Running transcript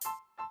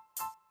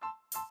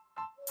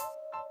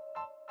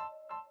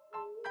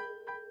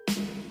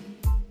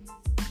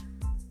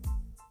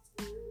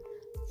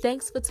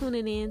Thanks for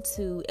tuning in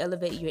to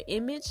Elevate Your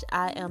Image.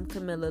 I am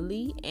Camilla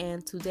Lee,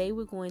 and today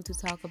we're going to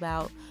talk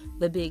about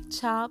the big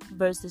chop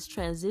versus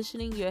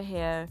transitioning your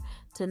hair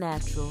to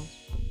natural.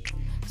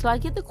 So I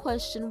get the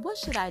question, what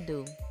should I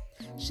do?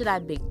 Should I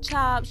big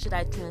chop? Should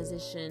I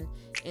transition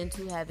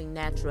into having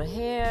natural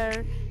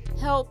hair?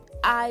 Help,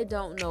 I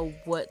don't know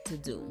what to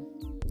do.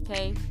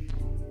 Okay?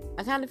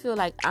 I kind of feel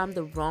like I'm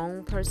the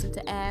wrong person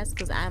to ask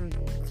because I'm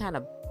kind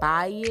of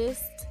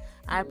biased.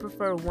 I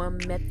prefer one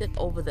method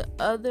over the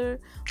other,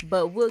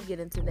 but we'll get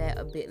into that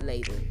a bit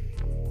later.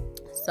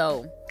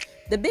 So,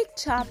 the big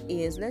chop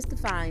is, let's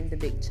define the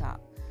big chop.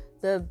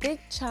 The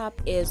big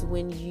chop is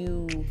when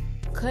you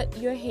cut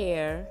your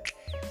hair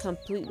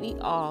completely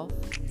off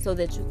so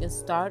that you can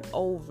start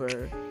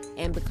over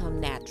and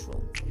become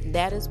natural.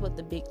 That is what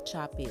the big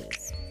chop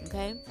is,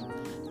 okay?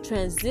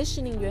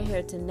 Transitioning your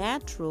hair to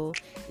natural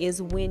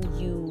is when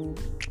you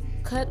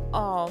cut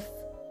off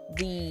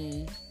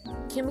the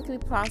chemically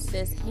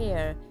processed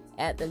hair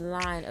at the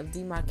line of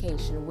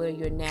demarcation where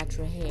your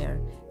natural hair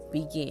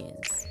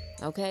begins.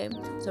 Okay,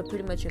 so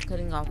pretty much you're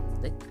cutting off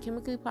the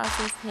chemically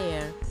processed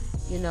hair,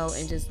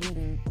 and just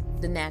leaving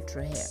the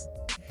natural hair.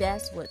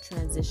 That's what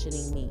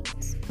transitioning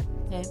means.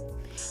 Okay,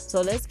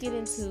 so let's get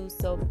into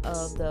some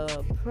of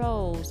the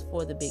pros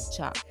for the big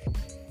chop.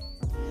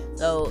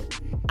 So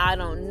I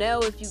don't know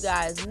if you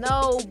guys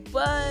know,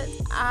 but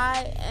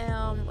I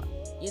am,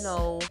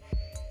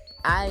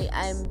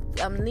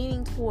 I'm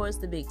leaning towards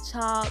the big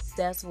chop.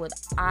 That's what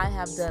I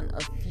have done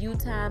a few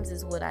times,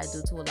 is what I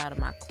do to a lot of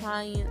my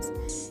clients.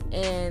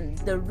 And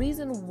the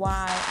reason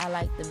why I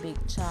like the big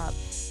chop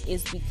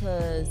is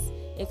because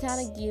it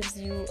kind of gives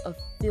you a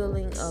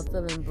feeling of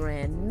feeling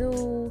brand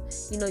new.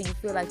 You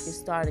feel like you're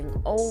starting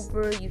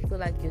over. You feel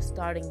like you're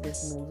starting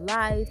this new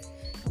life.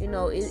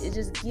 It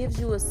just gives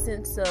you a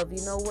sense of,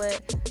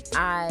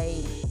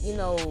 I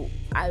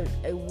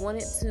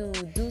wanted to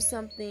do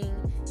something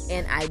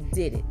and I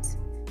did it.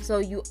 So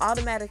you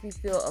automatically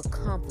feel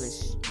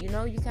accomplished. You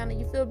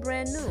feel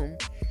brand new.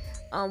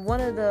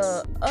 One of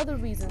the other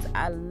reasons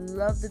I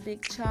love the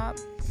big chop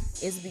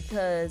is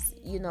because,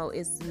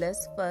 it's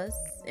less fuss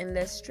and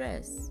less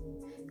stress.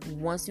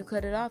 Once you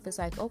cut it off, it's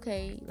like,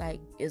 okay,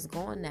 it's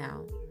gone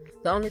now.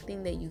 The only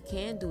thing that you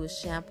can do is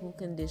shampoo,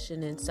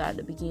 condition, and start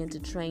to begin to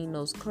train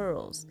those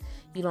curls.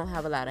 You don't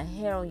have a lot of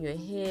hair on your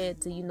head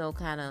to,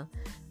 kind of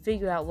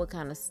figure out what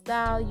kind of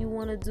style you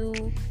want to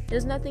do.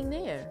 There's nothing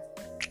there.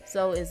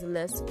 So it's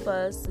less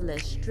fuss,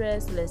 less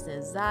stress, less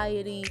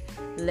anxiety,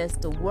 less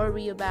to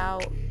worry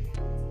about.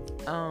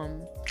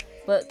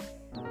 But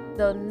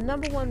the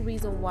number one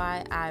reason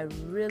why I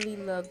really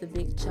love the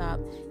big chop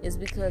is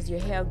because your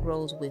hair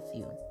grows with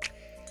you.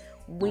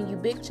 When you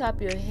big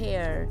chop your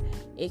hair,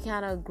 it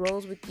kind of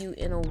grows with you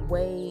in a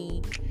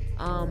way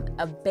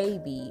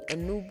your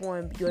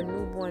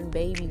newborn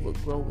baby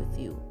would grow with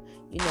you.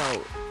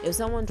 If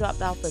someone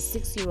dropped off a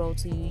 6-year-old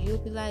to you, you'll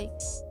be like,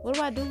 what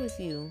do I do with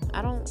you?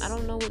 I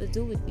don't know what to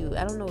do with you.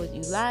 I don't know what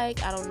you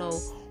like. I don't know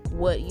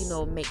what,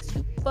 makes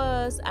you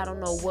fuss. I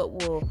don't know what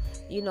will,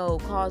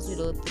 cause you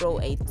to throw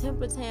a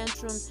temper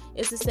tantrum.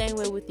 It's the same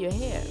way with your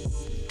hair.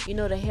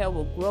 The hair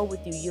will grow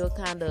with you. You'll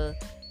kind of,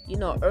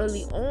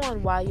 early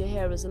on while your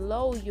hair is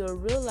low, you'll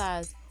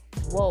realize,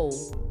 whoa,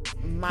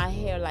 my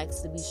hair likes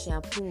to be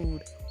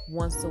shampooed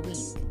once a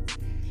week.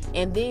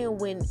 And then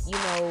when,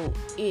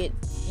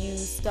 you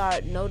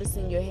start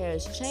noticing your hair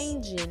is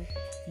changing,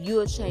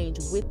 you'll change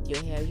with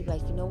your hair. You're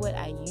like,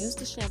 I used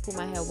to shampoo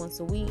my hair once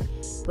a week,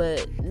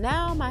 but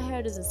now my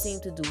hair doesn't seem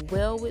to do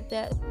well with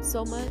that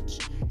so much.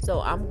 So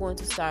I'm going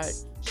to start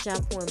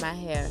shampooing my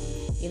hair,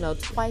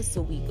 twice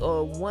a week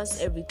or once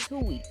every 2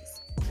 weeks.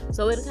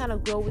 So it'll kind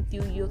of grow with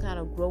you. You'll kind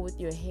of grow with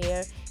your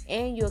hair,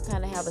 and you'll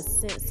kind of have a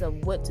sense of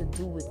what to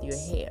do with your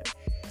hair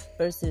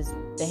versus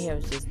the hair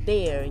is just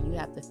there and you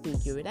have to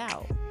figure it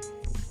out.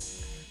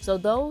 So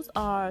those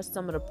are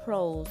some of the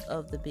pros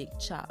of the big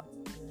chop.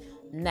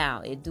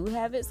 Now, it do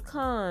have its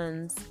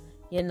cons.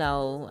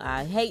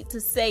 I hate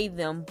to say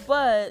them,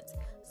 but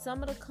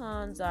some of the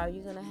cons are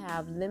you're going to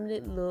have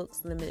limited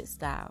looks, limited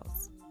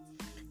styles.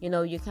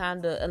 You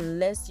kind of,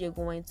 unless you're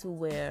going to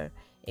wear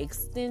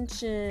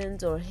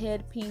extensions or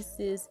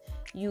headpieces,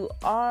 you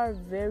are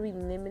very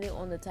limited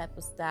on the type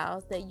of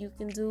styles that you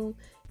can do.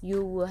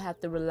 You will have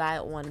to rely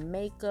on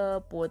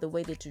makeup or the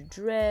way that you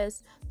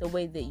dress, the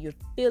way that you're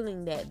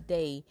feeling that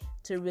day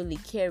to really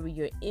carry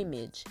your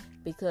image,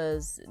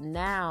 because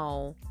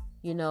now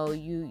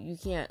you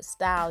can't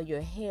style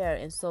your hair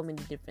in so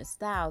many different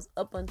styles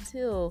up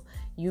until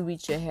you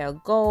reach your hair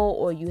goal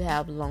or you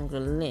have longer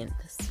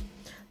lengths.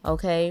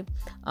 Okay.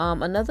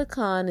 Another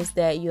con is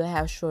that you'll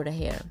have shorter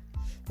hair.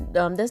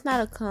 That's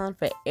not a con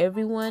for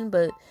everyone,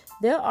 but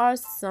there are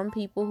some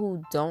people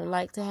who don't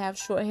like to have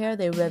short hair.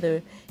 They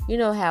rather,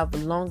 have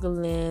longer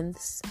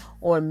lengths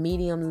or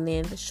medium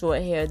length.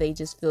 Short hair, they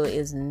just feel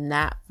is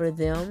not for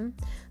them.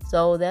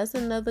 So that's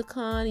another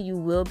con. You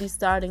will be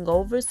starting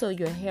over, so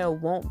your hair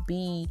won't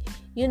be,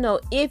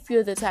 if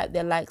you're the type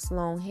that likes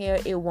long hair,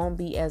 it won't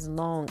be as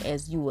long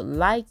as you would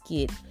like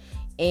it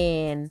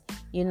And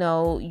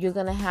you're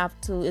gonna have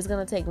to, it's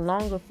gonna take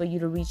longer for you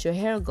to reach your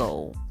hair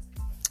goal.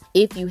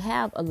 If you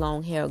have a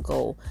long hair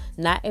goal,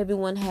 not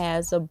everyone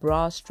has a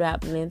bra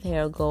strap length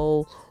hair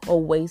goal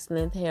or waist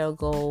length hair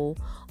goal.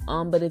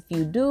 But if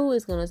you do,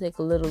 it's going to take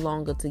a little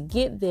longer to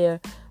get there.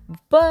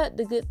 But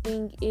the good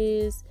thing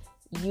is,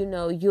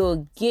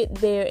 you'll get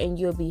there and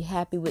you'll be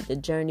happy with the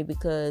journey,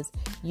 because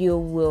you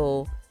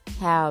will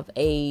have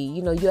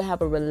you'll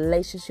have a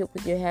relationship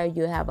with your hair.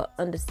 You'll have an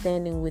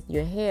understanding with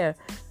your hair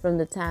from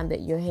the time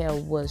that your hair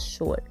was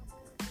short.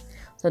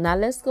 So now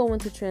let's go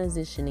into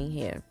transitioning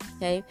here.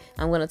 Okay,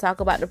 I'm going to talk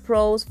about the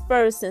pros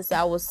first, since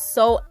I was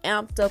so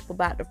amped up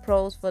about the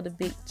pros for the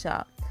big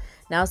chop.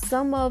 Now,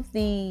 some of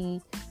the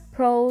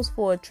pros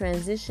for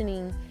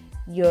transitioning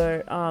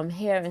your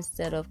hair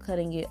instead of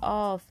cutting it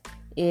off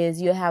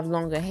is you'll have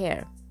longer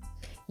hair.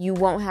 You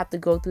won't have to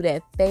go through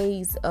that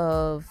phase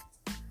of,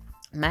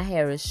 my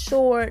hair is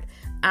short,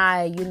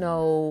 I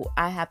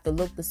have to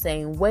look the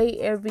same way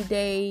every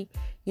day.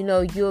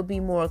 You'll be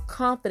more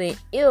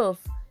confident if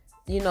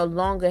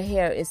longer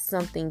hair is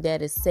something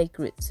that is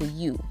sacred to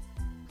you.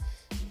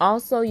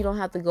 Also, you don't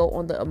have to go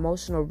on the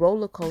emotional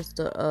roller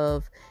coaster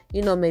of,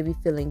 maybe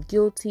feeling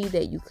guilty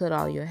that you cut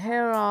all your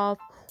hair off,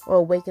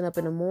 or waking up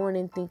in the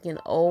morning thinking,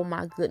 oh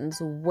my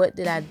goodness, what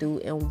did I do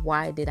and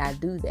why did I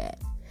do that?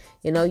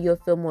 You'll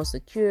feel more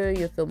secure,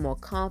 you'll feel more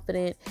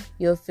confident,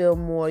 you'll feel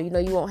more, you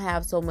won't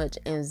have so much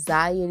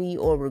anxiety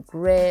or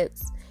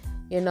regrets,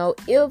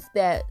 if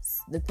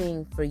that's the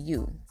thing for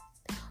you.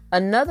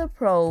 Another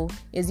pro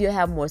is you'll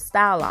have more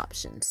style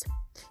options.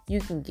 You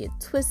can get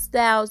twist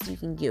styles, you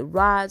can get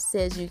rod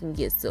sets, you can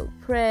get silk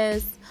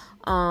press,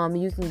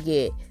 you can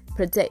get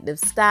protective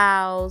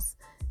styles.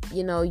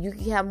 You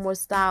can have more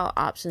style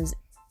options.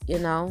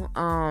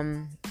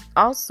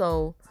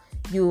 Also,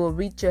 you will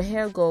reach your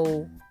hair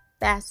goal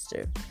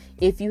faster.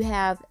 If you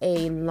have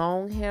a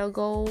long hair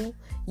goal,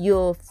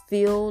 you'll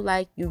feel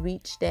like you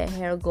reached that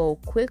hair goal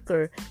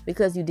quicker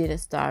because you didn't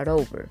start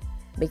over.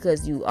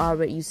 Because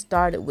you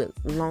started with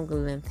longer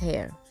length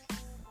hair.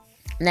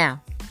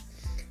 Now,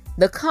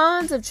 the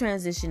cons of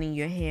transitioning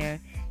your hair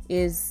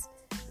is,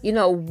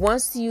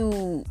 once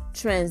you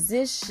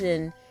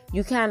transition,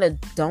 you kind of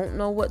don't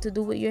know what to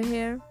do with your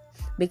hair,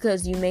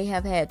 because you may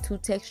have had two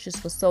textures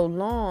for so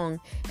long,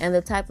 and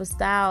the type of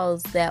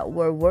styles that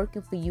were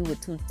working for you with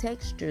two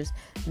textures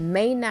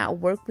may not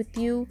work with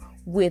you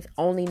with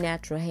only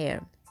natural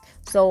hair.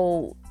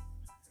 So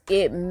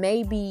it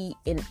may be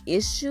an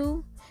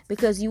issue,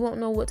 because you won't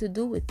know what to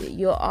do with it.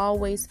 You'll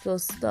always feel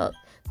stuck.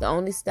 The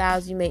only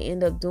styles you may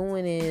end up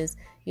doing is,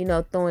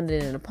 throwing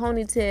it in a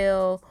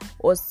ponytail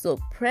or silk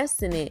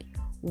pressing it,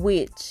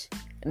 which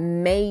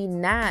may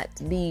not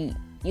be,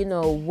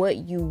 what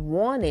you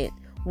wanted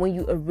when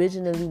you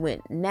originally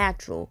went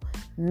natural.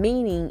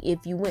 Meaning,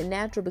 if you went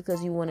natural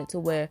because you wanted to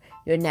wear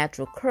your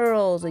natural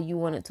curls, or you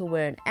wanted to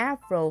wear an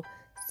afro,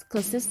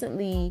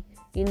 consistently,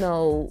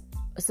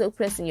 silk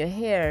pressing your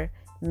hair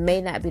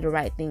may not be the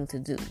right thing to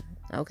do.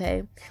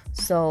 Okay,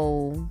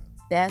 so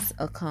that's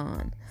a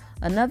con.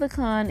 Another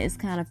con is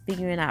kind of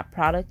figuring out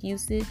product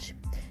usage.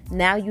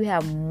 Now you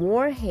have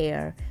more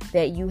hair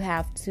that you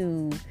have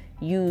to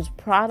use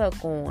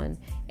product on,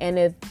 and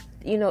if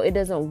it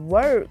doesn't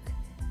work,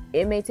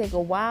 it may take a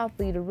while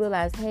for you to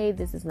realize, hey,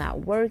 this is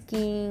not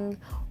working,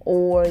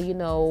 or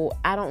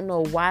I don't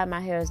know why my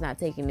hair is not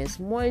taking this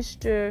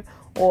moisture,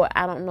 or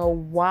I don't know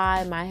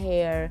why my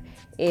hair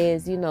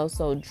is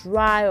so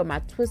dry, or my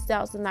twist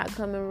outs are not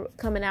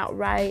coming out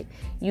right.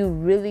 You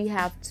really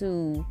have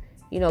to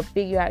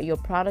figure out your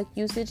product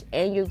usage,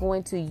 and you're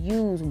going to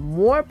use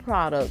more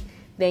product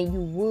than you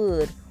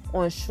would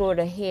on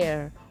shorter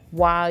hair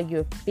while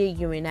you're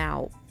figuring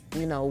out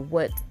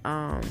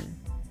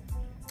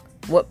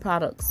what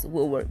products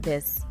will work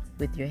best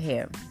with your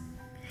hair.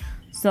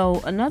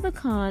 So another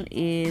con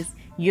is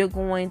you're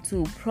going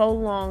to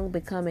prolong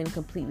becoming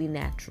completely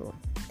natural.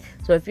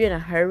 So if you're in a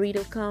hurry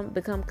to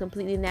become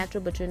completely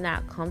natural, but you're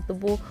not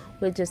comfortable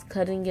with just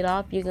cutting it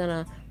off, you're going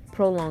to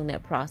prolong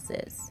that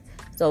process.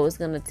 So it's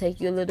going to take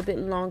you a little bit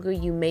longer.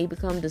 You may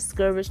become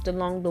discouraged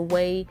along the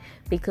way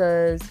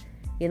because,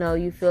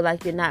 you feel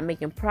like you're not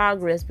making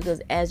progress,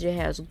 because as your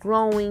hair is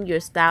growing, your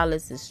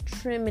stylist is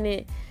trimming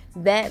it.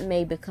 That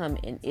may become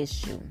an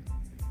issue.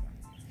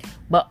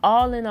 But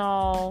all in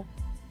all,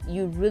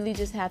 you really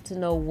just have to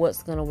know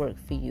what's going to work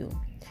for you.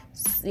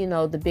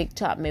 The big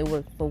chop may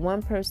work for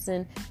one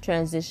person,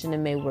 transitioning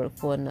may work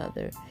for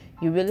another.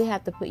 You really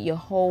have to put your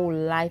whole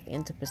life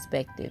into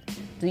perspective.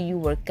 Do you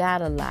work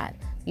out a lot?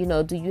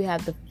 Do you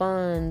have the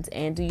funds,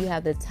 and do you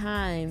have the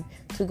time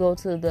to go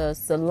to the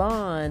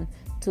salon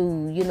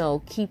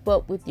to, keep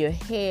up with your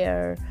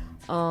hair,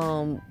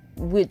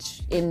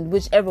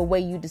 whichever way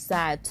you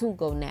decide to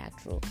go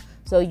natural.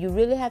 So you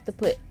really have to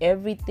put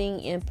everything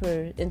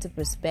into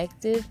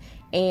perspective.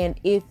 And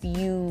if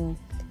you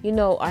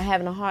are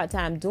having a hard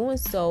time doing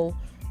so,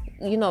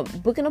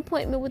 book an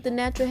appointment with the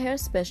natural hair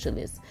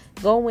specialist.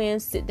 Go in,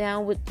 sit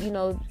down with,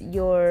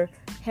 your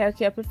hair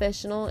care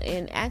professional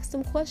and ask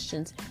them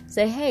questions.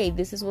 Say, hey,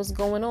 this is what's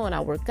going on.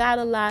 I work out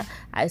a lot.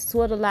 I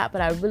sweat a lot,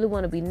 but I really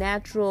want to be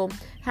natural.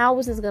 How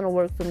is this going to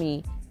work for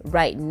me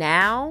right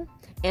now?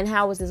 And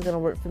how is this going to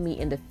work for me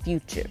in the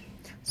future?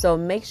 So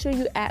make sure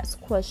you ask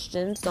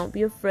questions. Don't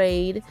be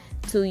afraid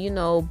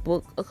to,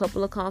 book a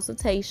couple of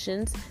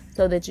consultations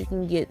so that you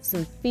can get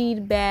some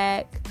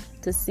feedback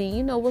to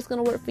see, what's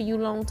going to work for you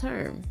long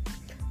term.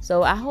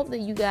 So I hope that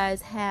you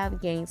guys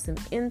have gained some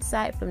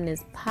insight from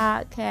this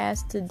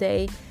podcast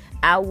today.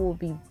 I will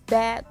be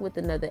back with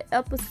another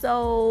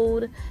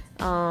episode.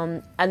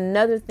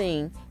 Another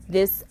thing,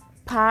 this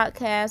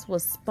podcast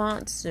was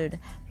sponsored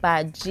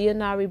by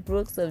Gianari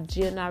Brooks of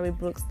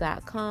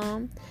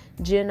GianariBrooks.com.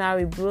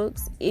 Gianari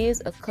Brooks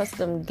is a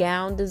custom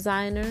gown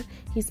designer.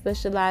 He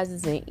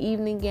specializes in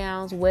evening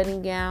gowns,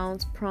 wedding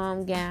gowns,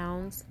 prom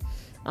gowns.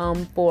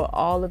 For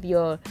all of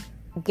your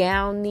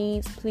gown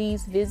needs,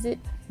 please visit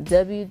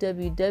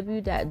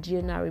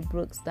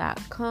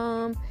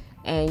www.GianariBrooks.com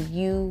and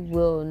you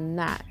will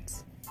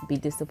not be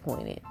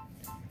disappointed.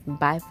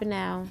 Bye for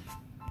now.